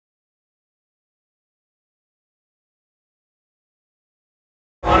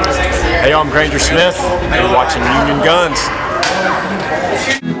Hey, I'm Granger Smith, and you're watching Union Guns.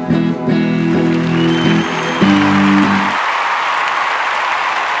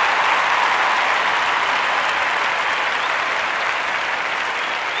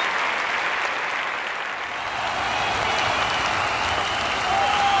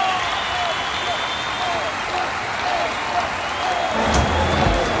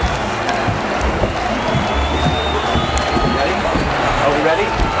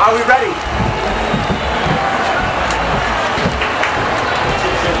 Are we ready?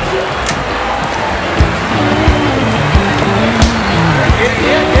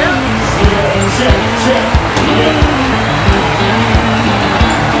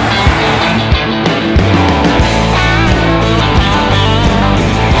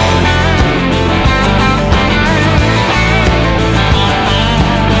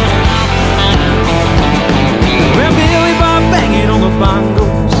 Well, Billy Bob banging on the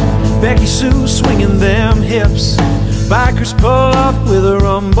bongos, Becky Sue swinging them hips, bikers pull up with a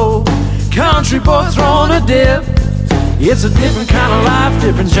rumble, country boy throwing a dip. It's a different kind of life,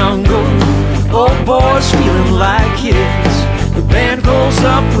 different jungle. Old boys feeling like kids. The band goes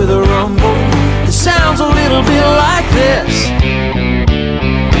up with a rumble. It sounds a little bit like this.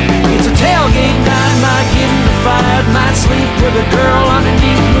 It's a tailgate night, might get in a fight, might sleep with a girl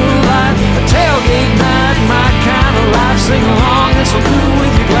underneath moonlight. A tailgate night, my kind of life. Sing along and salute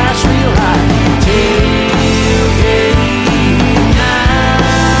with your glass real high. Tailgate night.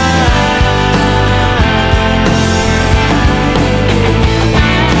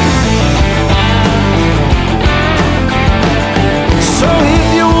 So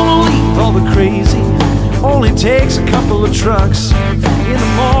if you wanna leave all the crazy, only takes a couple of trucks. In the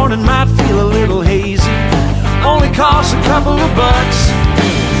morning might feel a little hazy, only costs a couple of bucks.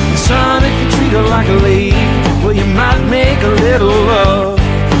 And son, if you treat her like a lady, well, you might make a little love.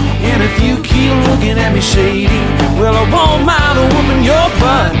 And if you keep looking at me shady, well, I won't mind a whooping your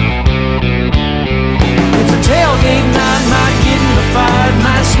butt. It's a tailgate night, might get in a fight,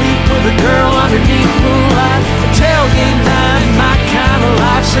 might sleep with a girl underneath moonlight. A tailgate night, my kind of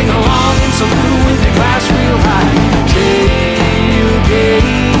life. Sing along and salute with your glass real high. Tailgate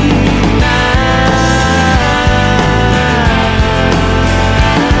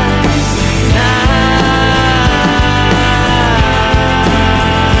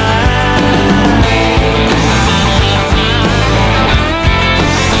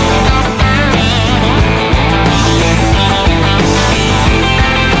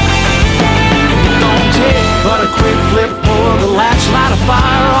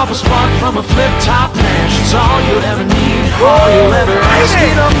a spark from a flip-top match. It's all you'll ever need, all you'll ever ask.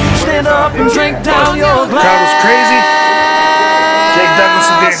 Get up, stand up and drink down your glass. Crowd was crazy. Jake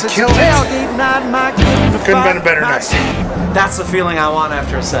Douglas again killed it. Couldn't have been a better night. That's the feeling I want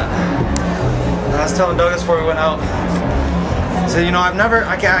after a set. And I was telling Douglas before we went out, I said, you know, I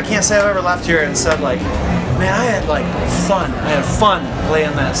can't say I've ever left here and said like, man, I had like fun. I had fun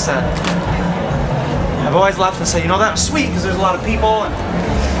playing that set. I've always left and said, you know, that was sweet because there's a lot of people and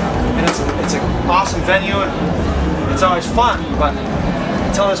it's an awesome venue and it's always fun, but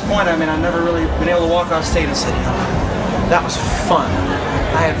until this point, I mean, I've never really been able to walk off stage and say, you know, that was fun.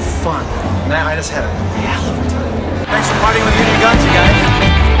 I had fun. And I just had a hell of a time. Thanks for partying with Union Guns, you guys.